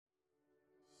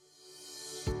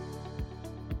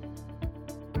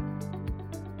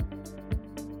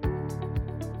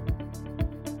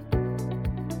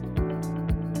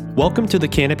Welcome to the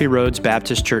Canopy Roads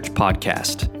Baptist Church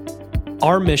podcast.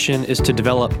 Our mission is to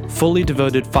develop fully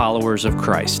devoted followers of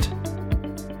Christ.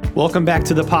 Welcome back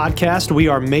to the podcast. We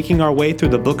are making our way through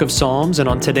the book of Psalms, and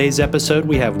on today's episode,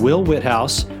 we have Will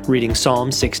Whithouse reading Psalm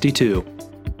 62.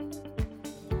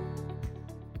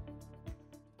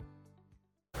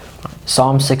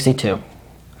 Psalm 62.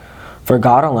 For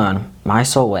God alone, my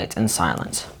soul waits in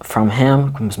silence. From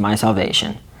Him comes my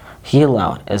salvation. He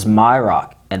alone is my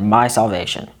rock and my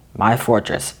salvation, my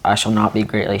fortress. I shall not be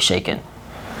greatly shaken.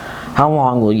 How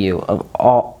long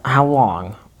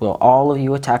will all of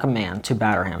you attack a man to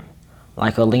batter him?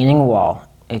 Like a leaning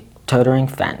wall, a tottering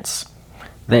fence.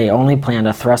 They only plan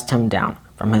to thrust him down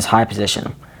from his high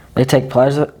position. They take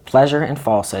pleasure in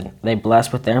falsehood. They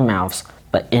bless with their mouths,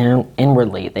 but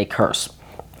inwardly they curse.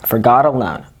 For God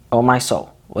alone, O my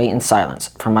soul, wait in silence,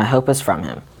 for my hope is from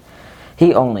Him.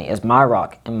 He only is my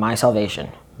rock and my salvation,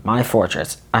 my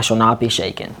fortress. I shall not be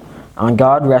shaken. On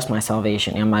God rests my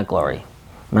salvation and my glory.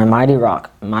 My mighty rock,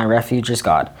 my refuge is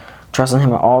God. Trust in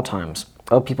Him at all times.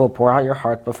 O people, pour out your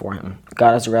hearts before Him.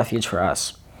 God is a refuge for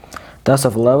us. Those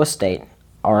of low estate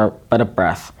are but a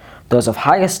breath. Those of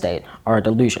high estate are a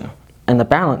delusion. In the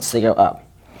balance they go up.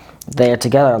 They are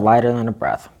together lighter than a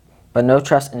breath. But no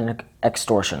trust in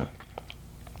extortion.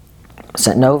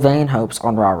 Set no vain hopes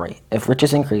on robbery. If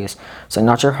riches increase, set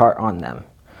not your heart on them.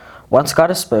 Once God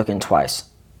has spoken, twice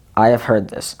I have heard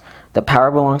this. That power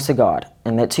belongs to God,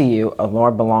 and that to you, O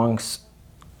Lord, belongs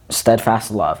steadfast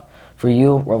love. For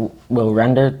you will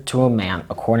render to a man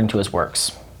according to his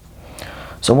works.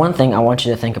 So one thing I want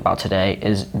you to think about today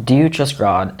is, do you trust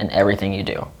God in everything you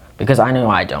do? Because I know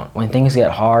I don't. When things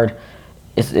get hard,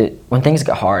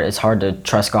 it's hard to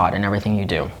trust God in everything you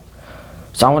do.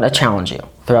 So I want to challenge you.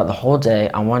 Throughout the whole day,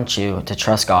 I want you to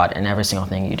trust God in every single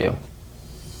thing you do.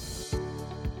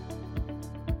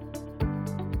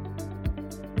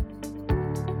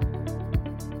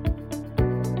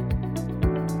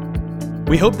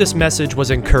 We hope this message was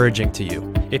encouraging to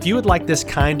you. If you would like this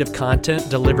kind of content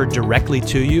delivered directly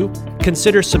to you,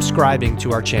 consider subscribing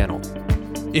to our channel.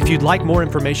 If you'd like more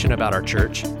information about our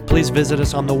church, please visit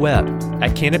us on the web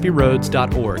at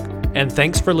canopyroads.org. And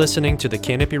thanks for listening to the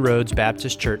Canopy Roads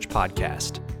Baptist Church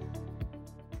podcast.